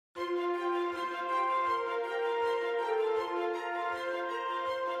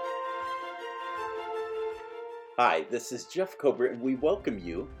Hi, this is Jeff Kober, and we welcome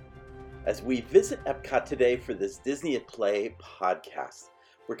you as we visit Epcot today for this Disney at Play podcast.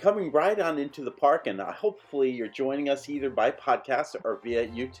 We're coming right on into the park, and hopefully you're joining us either by podcast or via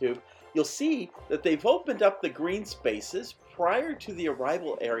YouTube. You'll see that they've opened up the green spaces prior to the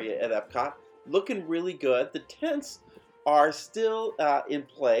arrival area at Epcot, looking really good. The tents are still in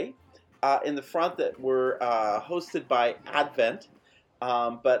play in the front that were hosted by Advent.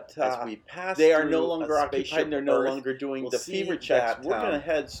 But as we pass, they are no longer occupied. They're no longer doing the fever checks. We're going to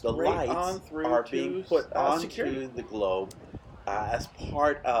head straight on through. Are being put onto the globe as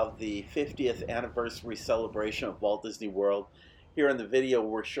part of the 50th anniversary celebration of Walt Disney World. Here in the video,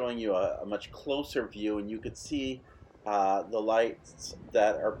 we're showing you a much closer view, and you can see the lights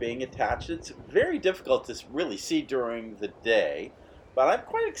that are being attached. It's very difficult to really see during the day, but I'm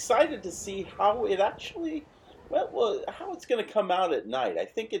quite excited to see how it actually. Well, how it's going to come out at night. I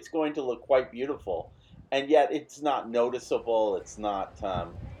think it's going to look quite beautiful, and yet it's not noticeable. It's not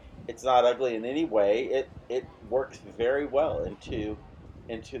ugly in any way. It works very well into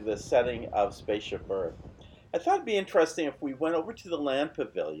the setting of Spaceship Earth. I thought it'd be interesting if we went over to the Land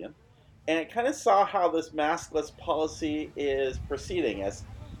Pavilion and kind of saw how this maskless policy is proceeding as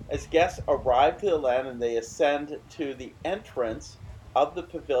guests arrive to the land and they ascend to the entrance of the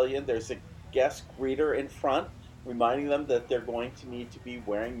pavilion. There's a guest greeter in front, reminding them that they're going to need to be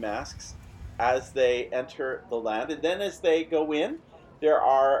wearing masks as they enter the land. And then as they go in, there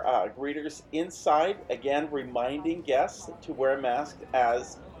are greeters inside, again reminding guests to wear a mask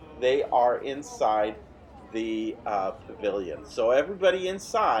as they are inside the pavilion. So everybody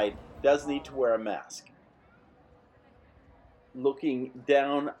inside does need to wear a mask. Looking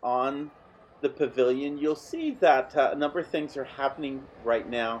down on the pavilion, you'll see that a number of things are happening right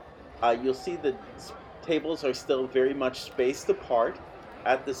now. You'll see the tables are still very much spaced apart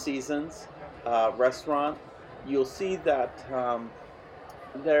at the Seasons restaurant. You'll see that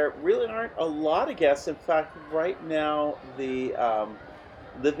there really aren't a lot of guests. In fact, right now, the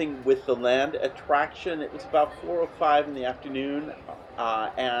Living with the Land attraction, it was about 4:05 in the afternoon,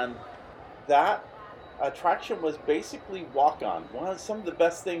 and that attraction was basically walk-on. Some of the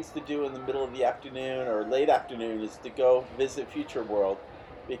best things to do in the middle of the afternoon or late afternoon is to go visit Future World,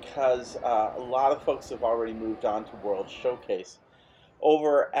 because a lot of folks have already moved on to World Showcase.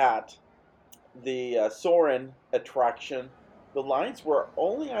 Over at the Soarin' attraction, the lines were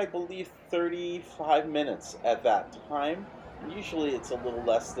only, I believe, 35 minutes at that time. Usually it's a little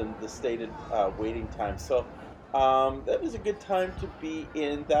less than the stated waiting time. So that was a good time to be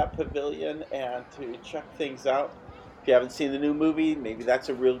in that pavilion and to check things out. If you haven't seen the new movie, maybe that's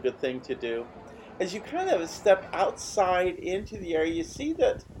a real good thing to do. As you kind of step outside into the area, you see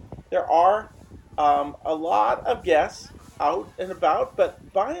that there are a lot of guests out and about,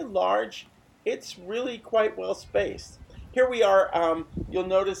 but by and large, it's really quite well spaced. Here we are, you'll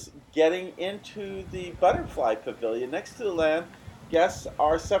notice, getting into the Butterfly Pavilion next to the land. Guests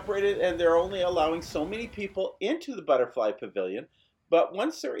are separated and they're only allowing so many people into the Butterfly Pavilion, but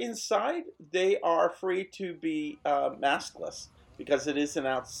once they're inside, they are free to be maskless, because it is an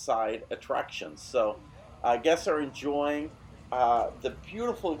outside attraction. So guests are enjoying the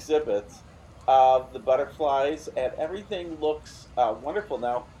beautiful exhibits of the butterflies, and everything looks wonderful.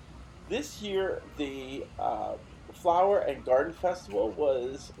 Now, this year, the Flower and Garden Festival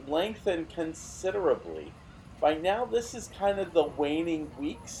was lengthened considerably. By now, this is kind of the waning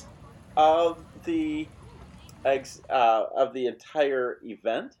weeks of the entire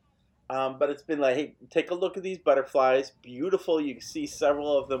event. But it's been like, hey, take a look at these butterflies. Beautiful. You can see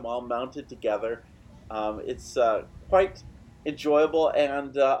several of them all mounted together. It's quite enjoyable,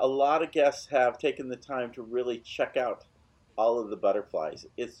 and a lot of guests have taken the time to really check out all of the butterflies.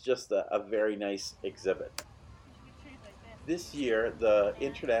 It's just a very nice exhibit. This year, the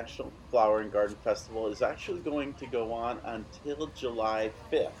International Flower and Garden Festival is actually going to go on until July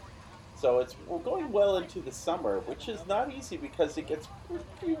 5th. So we're going well into the summer, which is not easy because it gets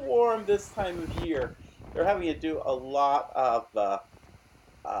pretty warm this time of year. They're having to do a lot of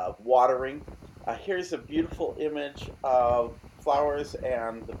watering. Here's a beautiful image of flowers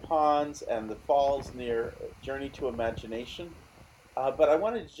and the ponds and the falls near Journey to Imagination. But I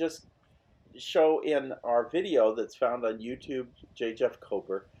wanted to just show in our video that's found on YouTube, J. Jeff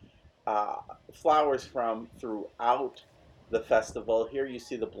Kober, flowers from throughout the festival. Here you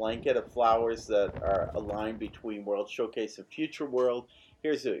see the blanket of flowers that are aligned between World Showcase and Future World.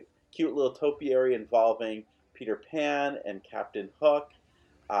 Here's a cute little topiary involving Peter Pan and Captain Hook.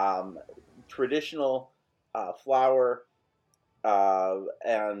 Traditional flower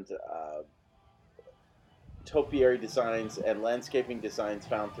and topiary designs and landscaping designs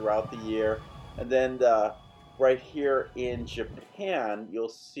found throughout the year. And then right here in Japan, you'll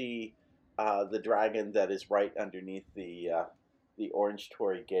see the dragon that is right underneath the Orange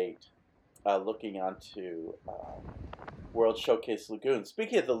Torii Gate, looking onto World Showcase Lagoon.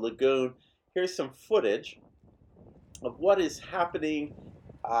 Speaking of the lagoon, here's some footage of what is happening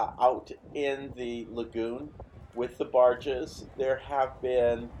out in the lagoon with the barges. There have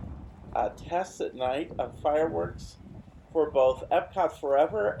been tests at night of fireworks for both Epcot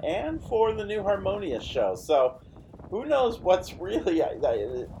Forever and for the new Harmonious show. So who knows what's really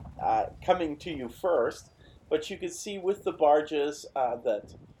coming to you first, but you can see with the barges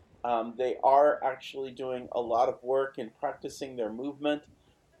that they are actually doing a lot of work in practicing their movement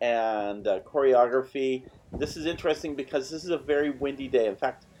and choreography. This is interesting because this is a very windy day. In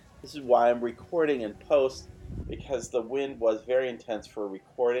fact, this is why I'm recording in post, because the wind was very intense for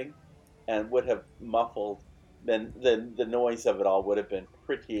recording and would have muffled, then the noise of it all would have been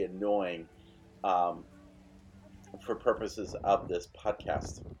pretty annoying um, for purposes of this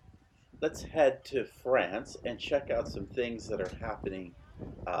podcast. Let's head to France and check out some things that are happening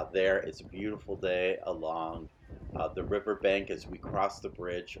there. It's a beautiful day along the riverbank as we cross the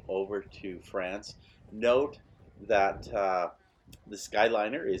bridge over to France. Note that the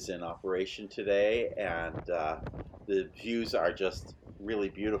Skyliner is in operation today, and the views are just really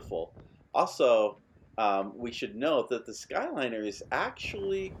beautiful. Also, we should note that the Skyliner is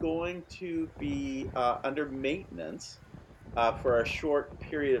actually going to be under maintenance for a short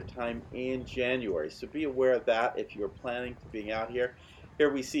period of time in January. So be aware of that if you're planning to be out here.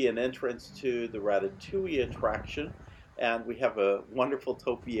 Here we see an entrance to the Ratatouille attraction, and we have a wonderful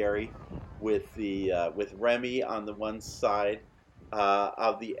topiary with with Remy on the one side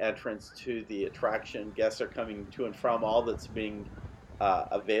of the entrance to the attraction. Guests are coming to and from. All that's being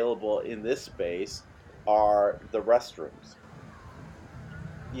available in this space are the restrooms.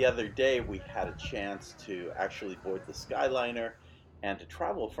 The other day we had a chance to actually board the Skyliner and to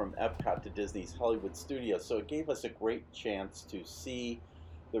travel from Epcot to Disney's Hollywood Studios. So it gave us a great chance to see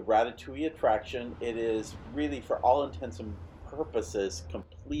the Ratatouille attraction. It is really, for all intents and purposes,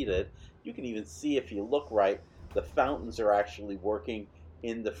 completed. You can even see, if you look right, the fountains are actually working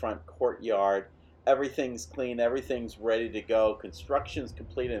in the front courtyard. Everything's clean, everything's ready to go. Construction's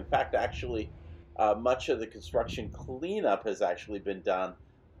completed. In fact, actually, much of the construction cleanup has actually been done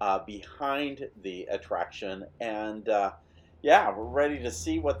behind the attraction, and yeah, we're ready to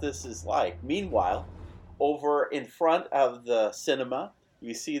see what this is like. Meanwhile, over in front of the cinema,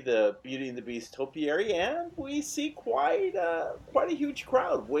 we see the Beauty and the Beast topiary, and we see quite a huge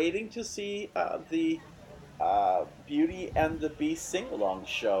crowd waiting to see the Beauty and the Beast sing-along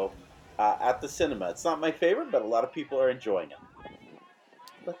show at the cinema. It's not my favorite, but a lot of people are enjoying it.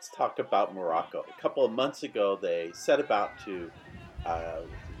 Let's talk about Morocco. A couple of months ago, they set about to uh,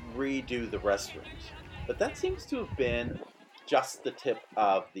 redo the restrooms. But that seems to have been just the tip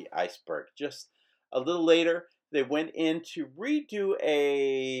of the iceberg. Just a little later, they went in to redo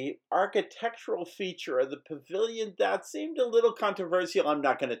a architectural feature of the pavilion that seemed a little controversial. I'm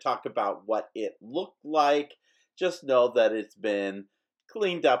not going to talk about what it looked like. Just know that it's been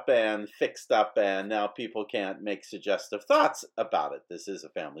cleaned up and fixed up, and now people can't make suggestive thoughts about it. This is a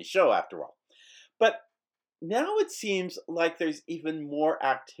family show, after all. But now it seems like there's even more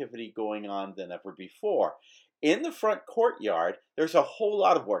activity going on than ever before. In the front courtyard, there's a whole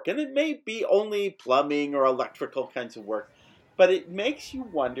lot of work, and it may be only plumbing or electrical kinds of work, but it makes you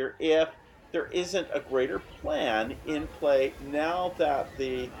wonder if there isn't a greater plan in play now that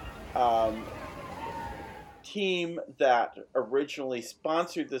the um, team that originally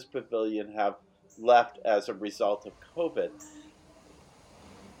sponsored this pavilion have left as a result of COVID.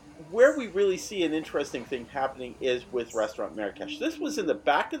 Where we really see an interesting thing happening is with Restaurant Marrakesh. This was in the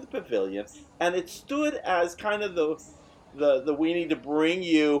back of the pavilion, and it stood as kind of the weenie to bring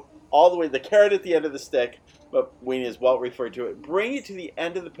you all the way, the carrot at the end of the stick, but weenie is well referred to it, bring you to the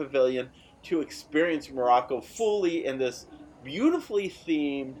end of the pavilion to experience Morocco fully in this beautifully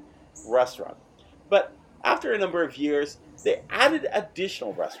themed restaurant. But after a number of years, they added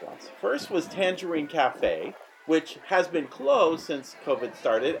additional restaurants. First was Tangerine Cafe, which has been closed since COVID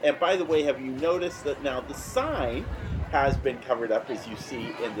started. And by the way, have you noticed that now the sign has been covered up, as you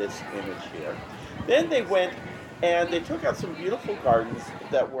see in this image here? Then they went and they took out some beautiful gardens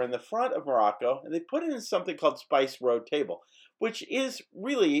that were in the front of Morocco, and they put it in something called Spice Road Table, which is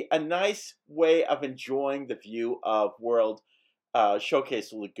really a nice way of enjoying the view of World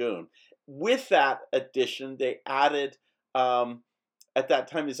Showcase Lagoon. With that addition, they added at that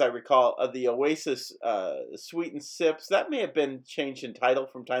time, as I recall, the Oasis Sweet and Sips. That may have been changed in title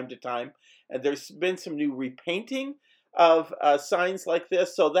from time to time. And there's been some new repainting of signs like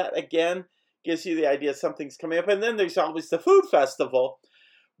this. So that, again, gives you the idea something's coming up. And then there's always the food festival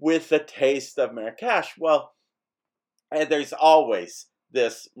with the Taste of Marrakesh. Well, and there's always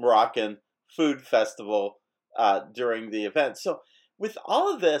this Moroccan food festival during the event. So with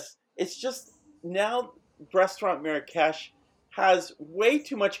all of this, it's just now Restaurant Marrakesh has way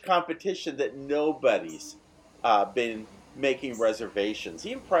too much competition that nobody's been making reservations.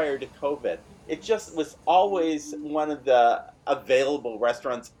 Even prior to COVID, it just was always one of the available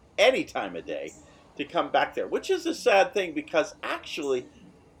restaurants any time of day to come back there, which is a sad thing because actually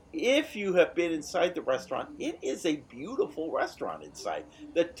if you have been inside the restaurant, it is a beautiful restaurant inside.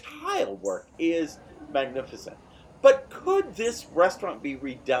 The tile work is magnificent. But could this restaurant be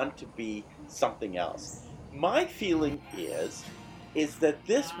redone to be something else? My feeling is that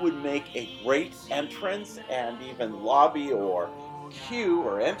this would make a great entrance and even lobby or queue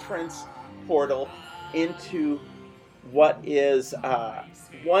or entrance portal into what is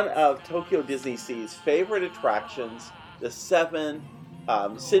one of Tokyo Disney Sea's favorite attractions, the seven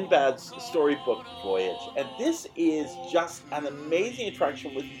Sinbad's Storybook Voyage. And this is just an amazing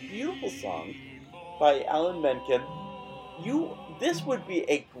attraction with beautiful songs by Alan Menken. This would be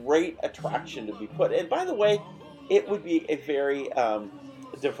a great attraction to be put. And by the way, it would be a very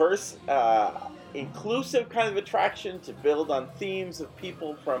diverse, inclusive kind of attraction to build on themes of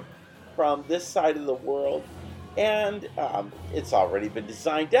people from this side of the world. And it's already been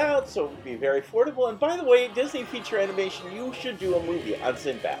designed out, so it would be very affordable. And by the way, Disney Feature Animation, you should do a movie on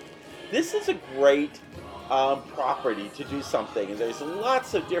Sinbad. This is a great property to do something, and there's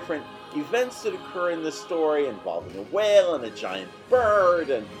lots of different events that occur in the story involving a whale and a giant bird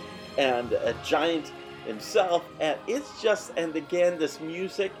and a giant himself. And it's just, and again, this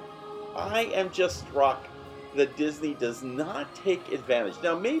music, I am just struck that Disney does not take advantage.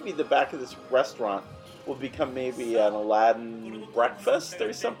 Now, maybe the back of this restaurant will become maybe an Aladdin breakfast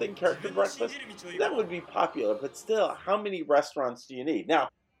or something, character breakfast. That would be popular, but still, how many restaurants do you need? Now,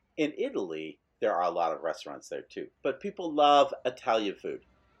 in Italy, there are a lot of restaurants there too, but people love Italian food.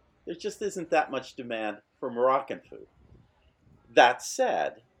 There just isn't that much demand for Moroccan food. That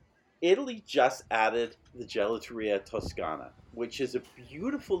said, Italy just added the Gelateria Toscana, which is a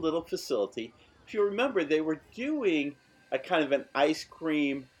beautiful little facility. If you remember, they were doing a kind of an ice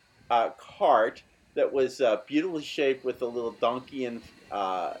cream cart that was beautifully shaped with a little donkey in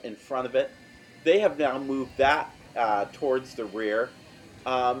front of it. They have now moved that towards the rear.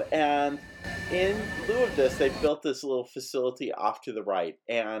 And in lieu of this, they built this little facility off to the right.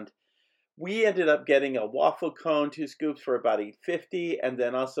 And we ended up getting a waffle cone, 2 scoops for about $8.50, and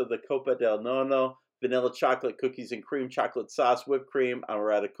then also the Coppa del Nonno, vanilla chocolate cookies and cream, chocolate sauce, whipped cream,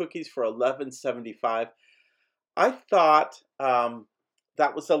 amaretto cookies for $11.75. I thought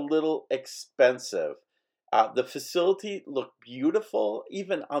that was a little expensive. The facility looked beautiful,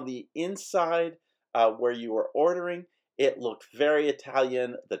 even on the inside where you were ordering. It looked very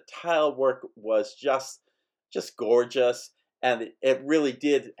Italian. The tile work was just gorgeous, and it really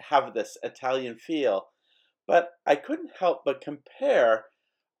did have this Italian feel. But I couldn't help but compare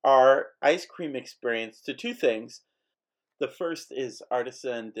our ice cream experience to two things. The first is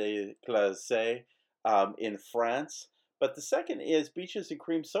Artisan de Glace in France, but the second is Beaches and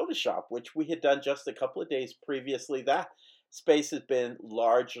Cream Soda Shop, which we had done just a couple of days previously. That space has been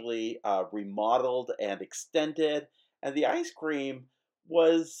largely remodeled and extended, and the ice cream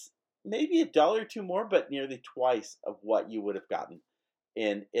was maybe $1 or two more, but nearly twice of what you would have gotten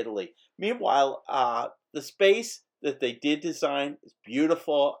in Italy. Meanwhile, the space that they did design is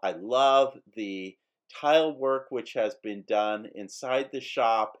beautiful. I love the tile work which has been done inside the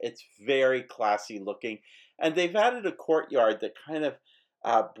shop. It's very classy looking. And they've added a courtyard that kind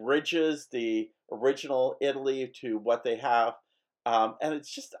of bridges the original Italy to what they have. And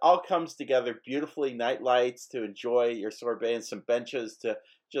it's just all comes together beautifully. Night lights to enjoy your sorbet and some benches to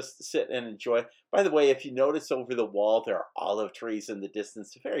just sit and enjoy. By the way, if you notice over the wall, there are olive trees in the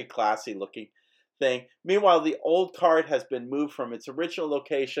distance. A very classy looking thing. Meanwhile, the old cart has been moved from its original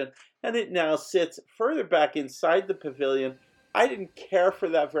location and it now sits further back inside the pavilion. I didn't care for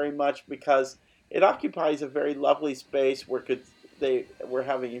that very much because it occupies a very lovely space where they were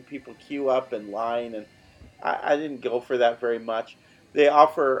having people queue up and line, and I didn't go for that very much. They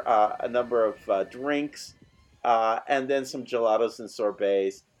offer a number of drinks and then some gelatos and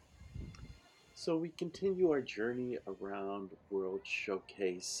sorbets. So we continue our journey around World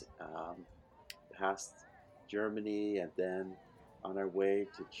Showcase, past Germany, and then on our way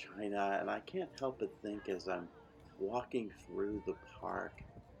to China. And I can't help but think as I'm walking through the park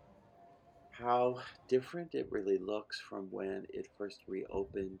how different it really looks from when it first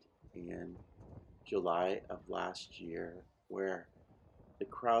reopened in July of last year, where the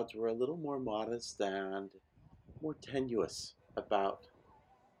crowds were a little more modest and more tenuous about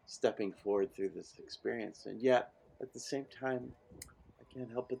stepping forward through this experience. And yet, at the same time, I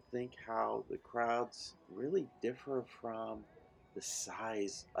can't help but think how the crowds really differ from the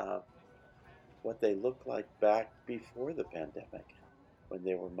size of what they looked like back before the pandemic when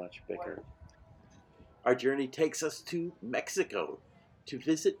they were much bigger. Our journey takes us to Mexico to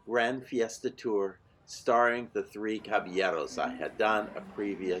visit Grand Fiesta Tour starring the Three Caballeros. I had done a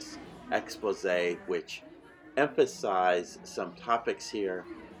previous expose which emphasized some topics here.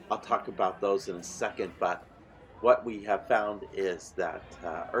 I'll talk about those in a second, but what we have found is that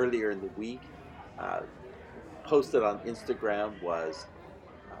earlier in the week, posted on Instagram was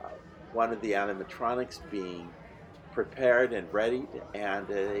one of the animatronics being prepared and readied, and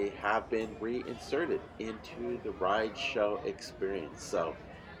they have been reinserted into the ride show experience. So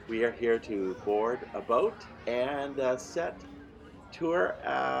we are here to board a boat and set tour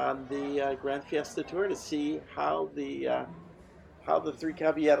on the Grand Fiesta Tour to see how the Three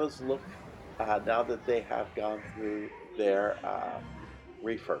Caballeros look now that they have gone through their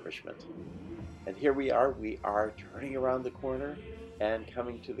refurbishment. And here we are turning around the corner and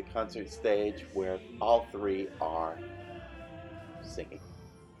coming to the concert stage where all three are singing.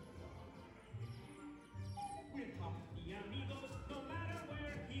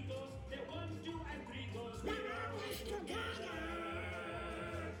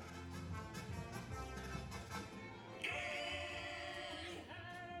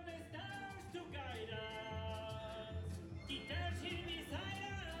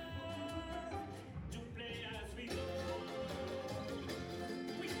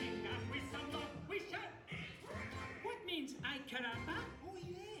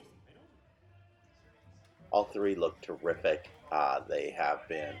 All three look terrific. They have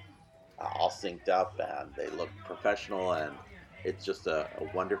been all synced up and they look professional, and it's just a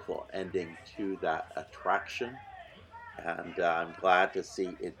wonderful ending to that attraction. And I'm glad to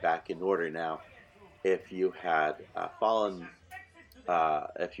see it back in order now. If you had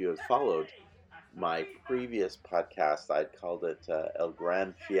if you had followed my previous podcast, I'd called it El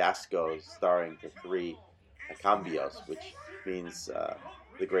Gran Fiasco, starring the Three Cambios, which means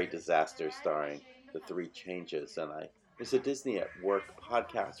the Great Disaster, starring the Three Changes. And it was a Disney at Work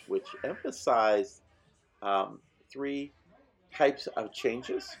podcast which emphasized three types of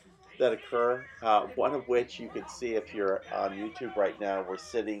changes that occur. One of which you can see if you're on YouTube right now. We're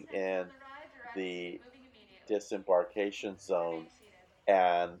sitting in the disembarkation zone,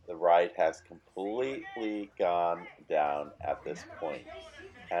 and the ride has completely gone down at this point.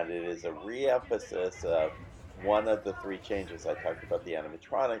 And it is a re-emphasis of one of the three changes. I talked about the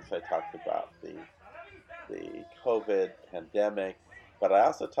animatronics, I talked about the COVID pandemic, but I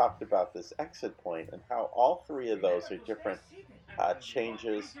also talked about this exit point and how all three of those are different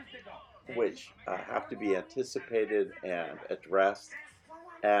changes which have to be anticipated and addressed,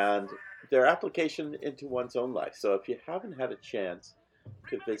 and their application into one's own life. So if you haven't had a chance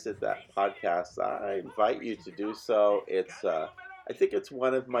to visit that podcast, I invite you to do so. I think it's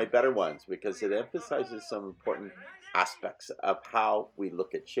one of my better ones because it emphasizes some important aspects of how we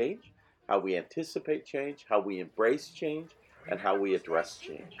look at change, how we anticipate change, how we embrace change, and how we address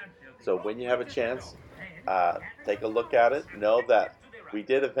change. So when you have a chance, take a look at it. Know that we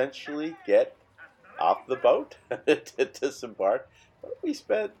did eventually get off the boat to disembark, but we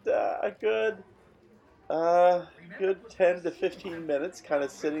spent a good 10 to 15 minutes kind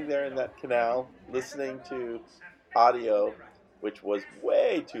of sitting there in that canal listening to audio which was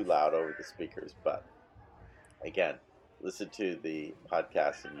way too loud over the speakers. But again, listen to the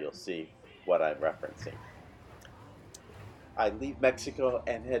podcast and you'll see what I'm referencing. I leave Mexico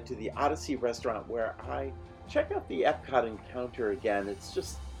and head to the Odyssey restaurant where I check out the Epcot Encounter again. It's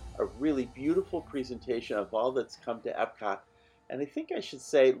just a really beautiful presentation of all that's come to Epcot. And I think I should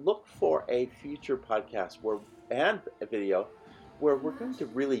say, look for a future podcast and a video where we're going to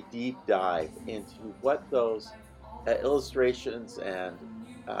really deep dive into what those illustrations and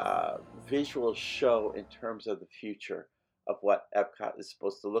visuals show in terms of the future of what Epcot is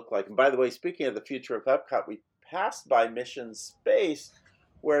supposed to look like. And by the way, speaking of the future of Epcot, we passed by Mission Space,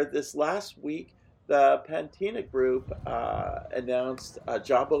 where this last week the Pantina Group announced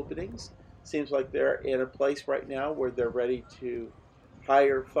job openings. Seems like they're in a place right now where they're ready to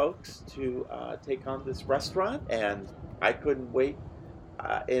hire folks to take on this restaurant, and I couldn't wait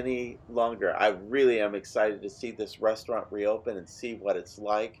any longer. I really am excited to see this restaurant reopen and see what it's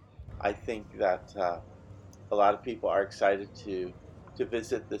like. I think that a lot of people are excited to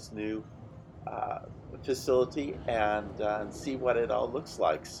visit this new facility and see what it all looks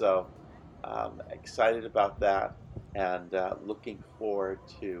like. So excited about that. and looking forward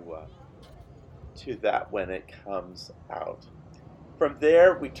to that when it comes out. From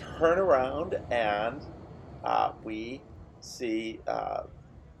there, we turn around and we see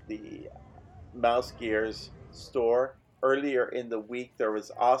the Mouse Gears store. Earlier in the week, there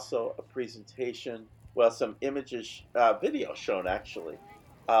was also a presentation, well, some images, video shown actually,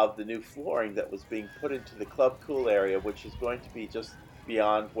 of the new flooring that was being put into the Club Cool area, which is going to be just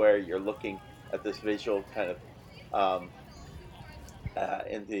beyond where you're looking at this visual kind of um,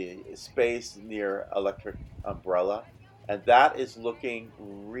 in the space near Electric Umbrella. And that is looking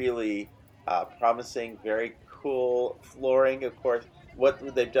really promising, very cool flooring. Of course,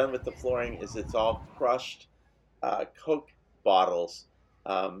 what they've done with the flooring is it's all crushed Coke bottles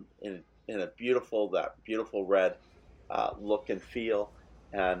in a beautiful red look and feel.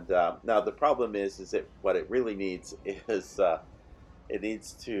 And now the problem is that what it really needs is it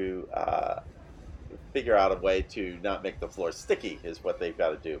needs to figure out a way to not make the floor sticky is what they've got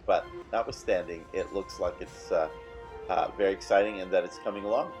to do. But notwithstanding, it looks like it's very exciting and that it's coming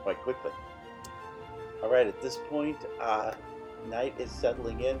along quite quickly. All right, at this point, night is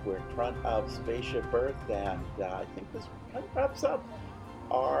settling in. We're in front of Spaceship Earth, and I think this kind of wraps up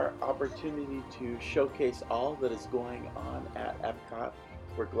our opportunity to showcase all that is going on at Epcot.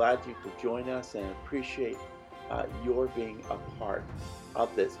 We're glad you could join us and appreciate your being a part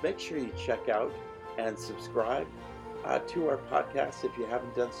of this. Make sure you check out and subscribe to our podcast if you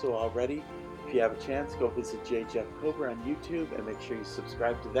haven't done so already. If you have a chance, go visit J. Jeff Kober on YouTube and make sure you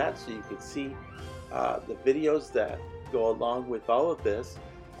subscribe to that so you can see the videos that go along with all of this.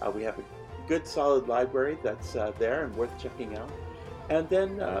 We have a good solid library that's there and worth checking out. And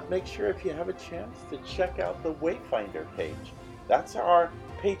then make sure if you have a chance to check out the Wayfinder page. That's our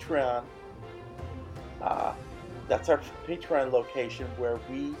Patreon. That's our Patreon location where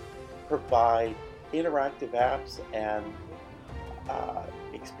we provide interactive apps and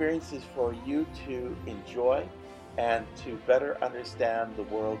experiences for you to enjoy and to better understand the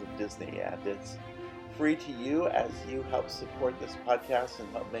world of Disney. And it's free to you as you help support this podcast and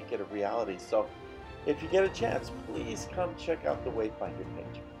help make it a reality. So if you get a chance, please come check out the Wayfinder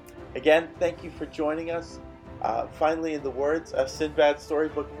page. Again, thank you for joining us. Finally, in the words of Sinbad's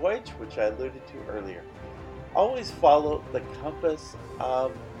storybook Voyage, which I alluded to earlier, always follow the compass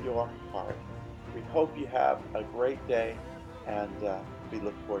of your heart. We hope you have a great day, and we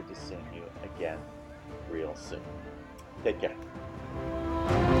look forward to seeing you again real soon. Take care.